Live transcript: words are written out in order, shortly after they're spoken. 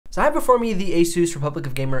So I have before me the Asus Republic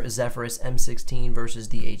of Gamer Zephyrus M16 versus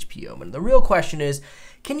the HP Omen. The real question is,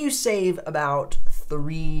 can you save about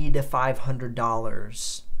 $300 to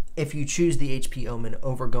 $500 if you choose the HP Omen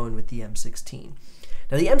over going with the M16?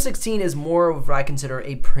 Now the M16 is more of what I consider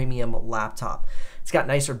a premium laptop. It's got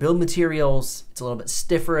nicer build materials, it's a little bit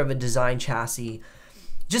stiffer of a design chassis,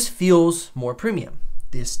 it just feels more premium.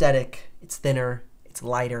 The aesthetic, it's thinner, it's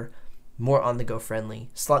lighter, more on-the-go friendly,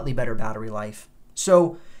 slightly better battery life.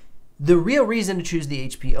 So the real reason to choose the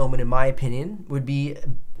HP Omen, in my opinion, would be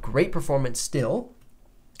great performance still,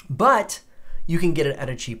 but you can get it at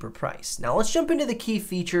a cheaper price. Now let's jump into the key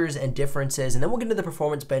features and differences, and then we'll get into the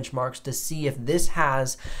performance benchmarks to see if this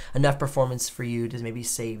has enough performance for you to maybe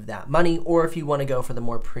save that money, or if you want to go for the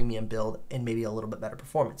more premium build and maybe a little bit better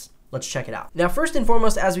performance. Let's check it out. Now, first and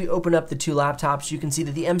foremost, as we open up the two laptops, you can see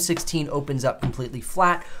that the M16 opens up completely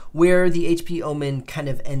flat, where the HP Omen kind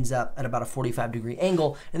of ends up at about a 45-degree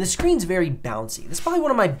angle, and the screen's very bouncy. This is probably one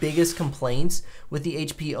of my biggest complaints with the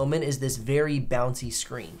HP Omen is this very bouncy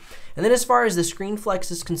screen. And then as far as the screen flex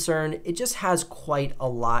is concerned, it just has quite a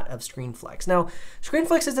lot of screen flex. Now, screen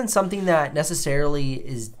flex isn't something that necessarily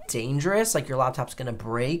is dangerous, like your laptop's gonna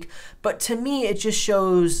break, but to me, it just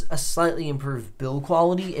shows a slightly improved build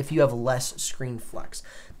quality if you have less screen flex.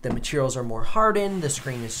 The materials are more hardened, the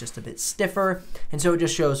screen is just a bit stiffer, and so it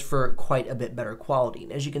just shows for quite a bit better quality.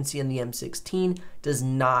 And as you can see in the M16, does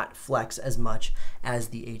not flex as much as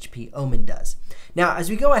the HP Omen does. Now, as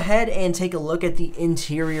we go ahead and take a look at the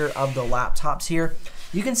interior of the laptops here,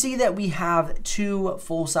 you can see that we have two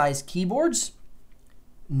full-size keyboards,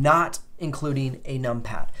 not including a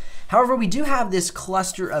numpad. However, we do have this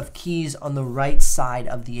cluster of keys on the right side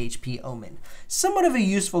of the HP Omen. Somewhat of a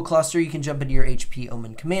useful cluster. You can jump into your HP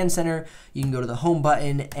Omen command center. You can go to the home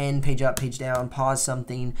button and page up, page down, pause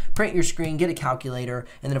something, print your screen, get a calculator,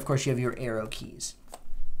 and then of course you have your arrow keys.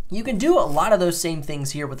 You can do a lot of those same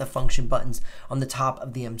things here with the function buttons on the top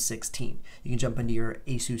of the M16. You can jump into your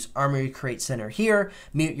Asus Armory Create Center here,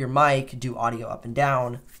 mute your mic, do audio up and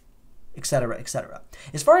down, etc., etc.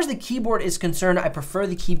 As far as the keyboard is concerned, I prefer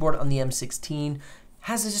the keyboard on the M16. It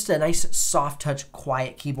has just a nice soft touch,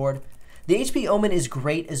 quiet keyboard. The HP Omen is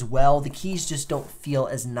great as well. The keys just don't feel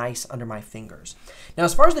as nice under my fingers. Now,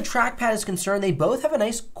 as far as the trackpad is concerned, they both have a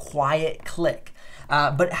nice quiet click.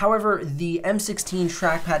 But however, the M16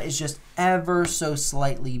 trackpad is just ever so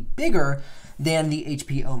slightly bigger than the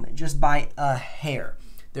HP Omen, just by a hair.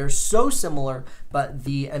 They're so similar, but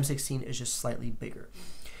the M16 is just slightly bigger.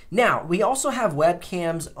 Now, we also have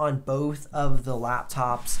webcams on both of the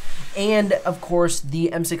laptops, and of course, the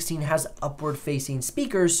M16 has upward-facing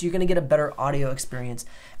speakers, so you're gonna get a better audio experience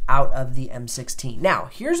out of the M16. Now,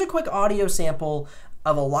 here's a quick audio sample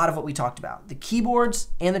of a lot of what we talked about. The keyboards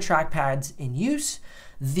and the trackpads in use,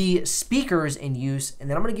 the speakers in use, and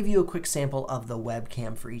then I'm gonna give you a quick sample of the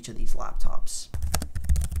webcam for each of these laptops.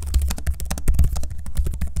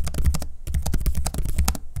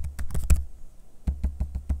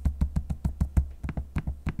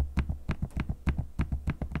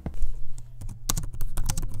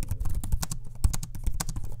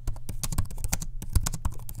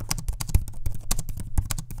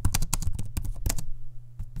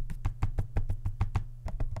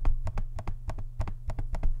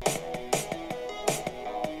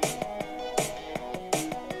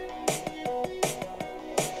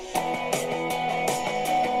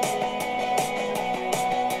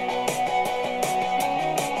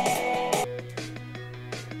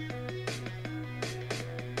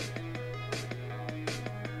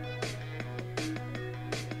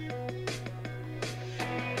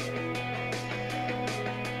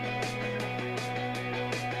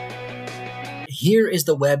 Here is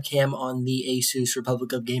the webcam on the Asus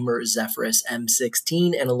Republic of Gamer Zephyrus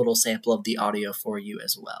M16 and a little sample of the audio for you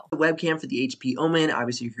as well. The webcam for the HP Omen,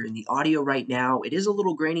 obviously you're hearing the audio right now. It is a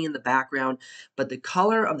little grainy in the background, but the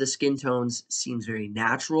color of the skin tones seems very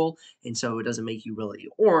natural, and so it doesn't make you really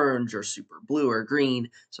orange or super blue or green,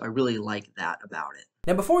 so I really like that about it.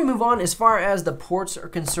 Now, before we move on, as far as the ports are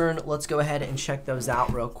concerned, let's go ahead and check those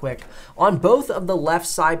out real quick. On both of the left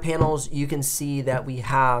side panels, you can see that we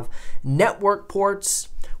have network ports,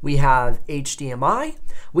 we have HDMI,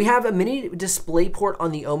 we have a mini display port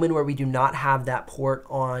on the Omen where we do not have that port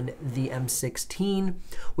on the M16.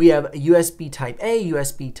 We have USB Type A,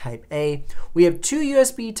 USB Type A. We have two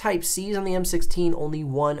USB Type Cs on the M16, only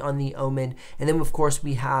one on the Omen. And then, of course,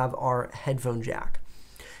 we have our headphone jack.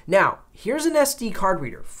 Now, here's an SD card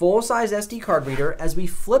reader, full-size SD card reader. As we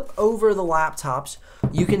flip over the laptops,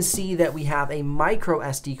 you can see that we have a micro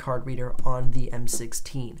SD card reader on the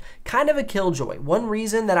M16. Kind of a killjoy. One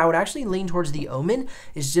reason that I would actually lean towards the Omen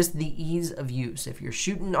is just the ease of use. If you're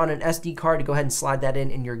shooting on an SD card, go ahead and slide that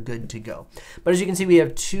in and you're good to go. But as you can see, we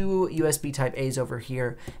have 2 USB Type A's over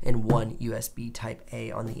here and 1 USB Type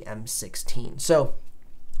A on the M16. So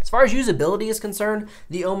as far as usability is concerned,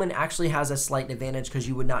 the Omen actually has a slight advantage because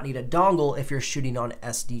you would not need a dongle if you're shooting on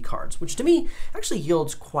SD cards, which to me actually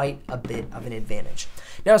yields quite a bit of an advantage.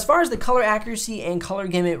 Now, as far as the color accuracy and color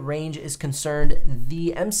gamut range is concerned,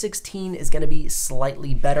 the M16 is going to be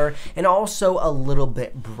slightly better and also a little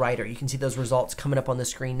bit brighter. You can see those results coming up on the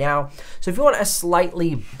screen now. So if you want a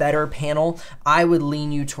slightly better panel, I would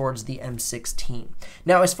lean you towards the M16.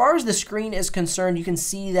 Now, as far as the screen is concerned, you can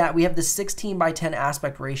see that we have the 16:10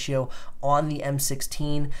 aspect ratio on the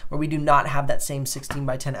M16, where we do not have that same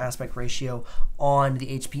 16:10 aspect ratio on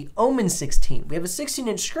the HP Omen 16. We have a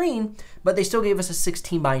 16-inch screen, but they still gave us a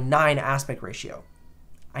 16:9 aspect ratio.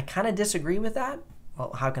 I kind of disagree with that.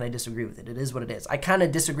 Well, how can I disagree with it? It is what it is. I kind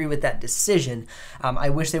of disagree with that decision. I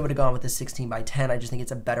wish they would have gone with the 16:10. I just think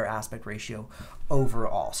it's a better aspect ratio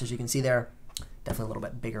overall. So as you can see there, definitely a little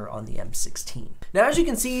bit bigger on the M16. Now, as you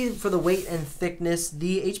can see, for the weight and thickness,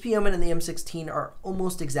 the HP Omen and the M16 are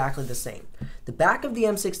almost exactly the same. The back of the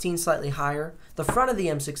M16 is slightly higher. The front of the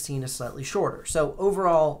M16 is slightly shorter. So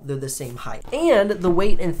overall, they're the same height. And the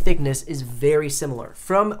weight and thickness is very similar.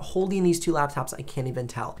 From holding these 2 laptops, I can't even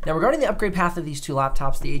tell. Now, regarding the upgrade path of these 2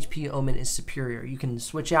 laptops, the HP Omen is superior. You can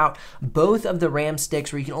switch out both of the RAM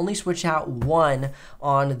sticks, where you can only switch out one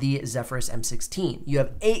on the Zephyrus M16. You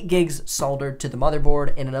have 8 gigs soldered to the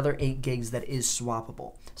motherboard and another 8 gigs that is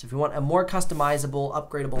swappable. So if you want a more customizable,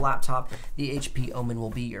 upgradable laptop, the HP Omen will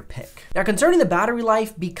be your pick. Now, concerning the battery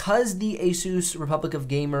life, because the Asus Republic of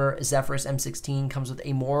Gamer Zephyrus M16 comes with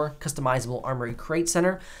a more customizable Armory Crate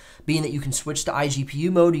Center, being that you can switch to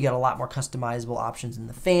iGPU mode, you got a lot more customizable options in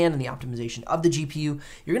the fan and the optimization of the GPU.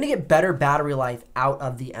 You're gonna get better battery life out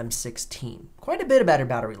of the M16. Quite a bit of better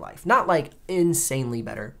battery life. Not like insanely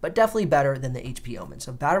better, but definitely better than the HP Omen.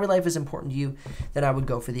 So if battery life is important to you, then I would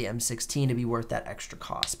go for the M16 to be worth that extra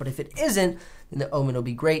cost. But if it isn't, then the Omen will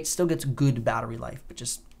be great. Still gets good battery life, but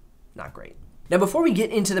just not great. Now, before we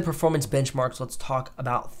get into the performance benchmarks, let's talk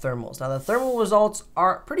about thermals. Now, the thermal results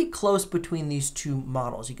are pretty close between these 2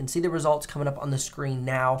 models. You can see the results coming up on the screen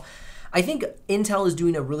now. I think Intel is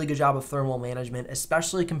doing a really good job of thermal management,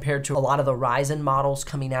 especially compared to a lot of the Ryzen models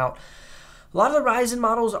coming out. A lot of the Ryzen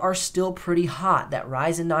models are still pretty hot. That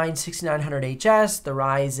Ryzen 9 6900HS, the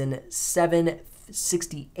Ryzen 7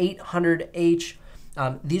 6800H,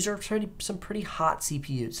 these are some pretty hot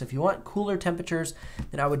CPUs. So if you want cooler temperatures,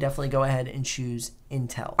 then I would definitely go ahead and choose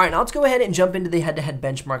Intel. All right, now let's go ahead and jump into the head-to-head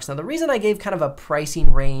benchmarks. Now, the reason I gave kind of a pricing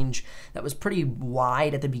range that was pretty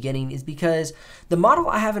wide at the beginning is because the model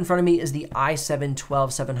I have in front of me is the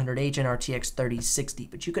i7-12700H and RTX 3060,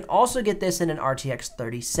 but you can also get this in an RTX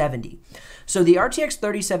 3070. So the RTX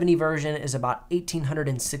 3070 version is about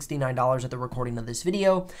 $1,869 at the recording of this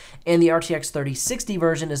video, and the RTX 3060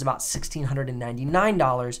 version is about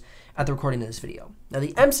 $1,699 at the recording of this video. Now,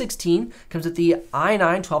 the M16 comes with the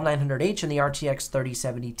i9-12900H and the RTX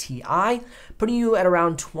 3070 Ti, putting you at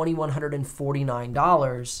around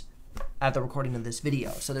 $2,149 at the recording of this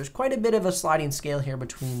video. So there's quite a bit of a sliding scale here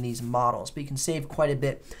between these models, but you can save quite a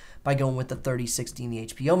bit by going with the 3060 and the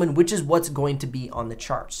HP Omen, which is what's going to be on the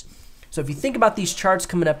charts. So if you think about these charts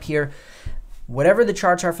coming up here, whatever the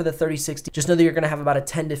charts are for the 3060, just know that you're going to have about a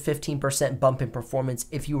 10 to 15% bump in performance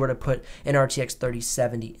if you were to put an RTX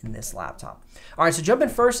 3070 in this laptop. All right, so jumping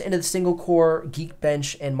first into the single-core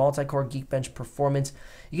Geekbench and multi-core Geekbench performance,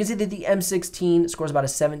 you can see that the M16 scores about a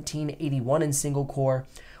 1781 in single-core,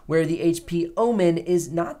 where the HP Omen is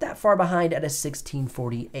not that far behind at a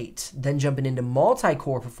 1648. Then jumping into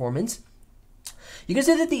multi-core performance, you can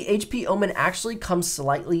see that the HP Omen actually comes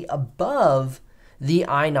slightly above the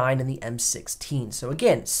i9 and the M16. So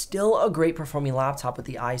again, still a great performing laptop with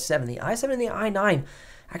the i7. The i7 and the i9,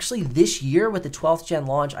 actually this year with the 12th gen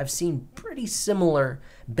launch, I've seen pretty similar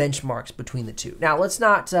benchmarks between the two. Now, let's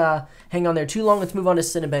not hang on there too long. Let's move on to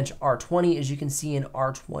CineBench R20. As you can see in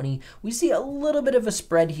R20, we see a little bit of a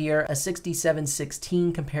spread here, a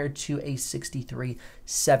 6716 compared to a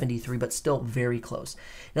 6373, but still very close.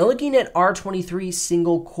 Now, looking at R23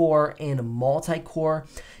 single core and multi-core,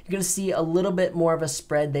 you're going to see a little bit more of a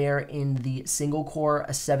spread there in the single core,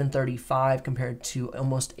 a 735 compared to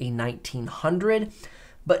almost a 1900.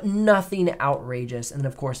 but nothing outrageous. And then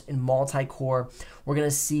of course in multi-core, we're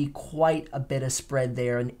gonna see quite a bit of spread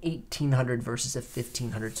there, an 1800 versus a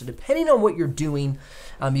 1500. So depending on what you're doing,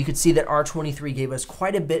 you could see that R23 gave us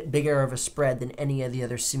quite a bit bigger of a spread than any of the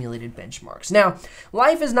other simulated benchmarks. Now,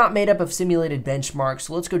 life is not made up of simulated benchmarks,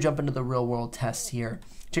 so let's go jump into the real world tests here.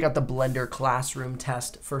 Check out the Blender Classroom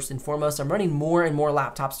test first and foremost. I'm running more and more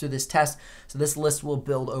laptops through this test, so this list will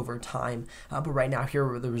build over time. But right now, here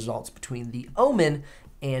are the results between the Omen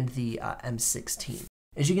and the M16.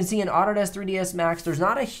 As you can see in Autodesk 3ds Max, there's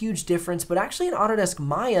not a huge difference, but actually in Autodesk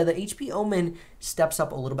Maya, the HP Omen steps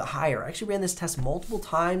up a little bit higher. I actually ran this test multiple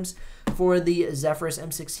times for the Zephyrus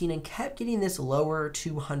M16 and kept getting this lower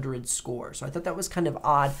 200 score. So I thought that was kind of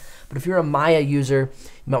odd, but if you're a Maya user,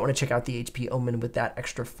 you might want to check out the HP Omen with that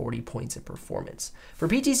extra 40 points in performance. For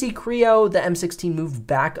PTC Creo, the M16 moved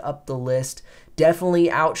back up the list, definitely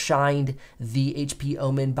outshined the HP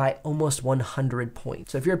Omen by almost 100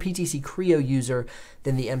 points. So if you're a PTC Creo user,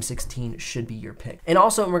 then the M16 should be your pick. And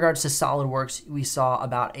also in regards to SolidWorks, we saw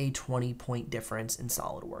about a 20-point difference in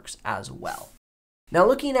SolidWorks as well. Now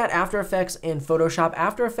looking at After Effects and Photoshop,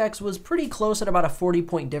 After Effects was pretty close at about a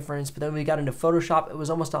 40-point difference, but then when we got into Photoshop, it was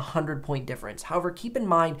almost a 100-point difference. However, keep in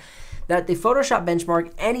mind that the Photoshop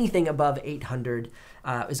benchmark, anything above 800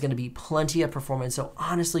 is going to be plenty of performance. So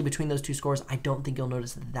honestly, between those two scores, I don't think you'll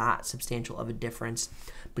notice that substantial of a difference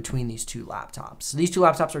between these two laptops. So these two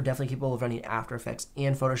laptops are definitely capable of running After Effects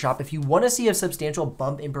and Photoshop. If you want to see a substantial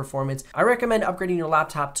bump in performance, I recommend upgrading your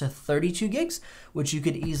laptop to 32 gigs, which you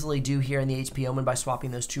could easily do here in the HP Omen by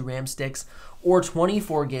swapping those two RAM sticks, or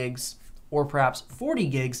 24 gigs, or perhaps 40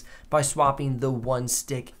 gigs by swapping the one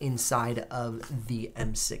stick inside of the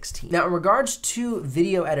M16. Now, in regards to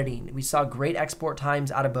video editing, we saw great export times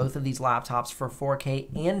out of both of these laptops for 4K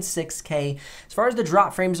and 6K. As far as the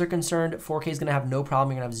drop frames are concerned, 4K is gonna have no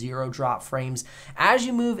problem. You're gonna have 0 drop frames. As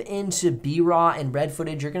you move into B-RAW and red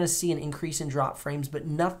footage, you're gonna see an increase in drop frames, but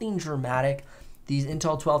nothing dramatic. These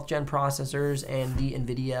Intel 12th gen processors and the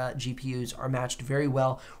NVIDIA GPUs are matched very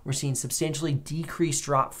well. We're seeing substantially decreased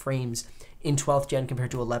drop frames in 12th gen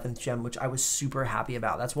compared to 11th gen, which I was super happy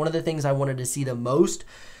about. That's one of the things I wanted to see the most,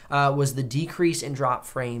 was the decrease in drop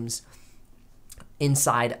frames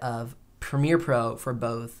inside of Premiere Pro for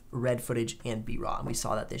both red footage and B-RAW, and we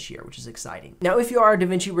saw that this year, which is exciting. Now, if you are a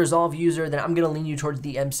DaVinci Resolve user, then I'm gonna lean you towards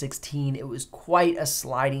the M16. It was quite a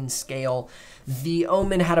sliding scale. The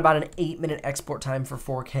Omen had about an 8-minute export time for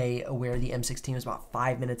 4K, where the M16 was about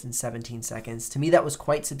 5 minutes and 17 seconds. To me, that was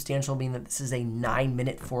quite substantial, being that this is a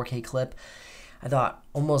 9-minute 4K clip. I thought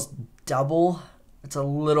almost double. It's a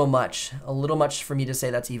little much for me to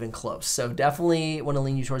say that's even close. So definitely want to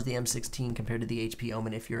lean you towards the M16 compared to the HP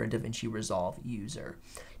Omen if you're a DaVinci Resolve user.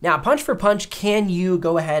 Now, punch for punch, can you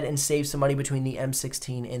go ahead and save some money between the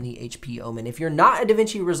M16 and the HP Omen? If you're not a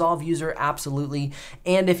DaVinci Resolve user, absolutely.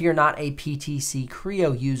 And if you're not a PTC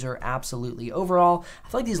Creo user, absolutely. Overall, I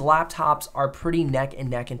feel like these laptops are pretty neck and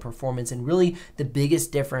neck in performance, and really the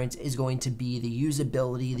biggest difference is going to be the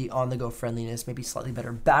usability, the on-the-go friendliness, maybe slightly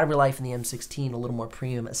better battery life in the M16, a little more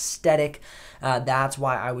premium aesthetic. That's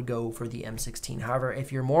why I would go for the M16. However,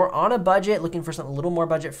 if you're more on a budget, looking for something a little more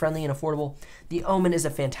budget friendly and affordable, the Omen is a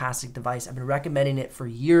fantastic device. I've been recommending it for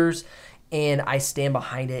years, and I stand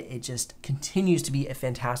behind it. It just continues to be a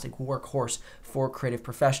fantastic workhorse for creative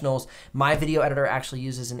professionals. My video editor actually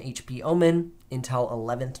uses an HP Omen, Intel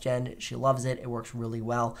 11th gen. She loves it. It works really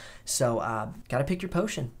well. So gotta pick your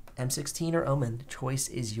potion. M16 or Omen, the choice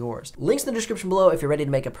is yours. Links in the description below if you're ready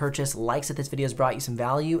to make a purchase, likes if this video has brought you some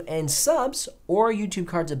value, and subs or YouTube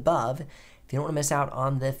cards above if you don't want to miss out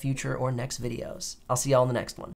on the future or next videos. I'll see y'all in the next one.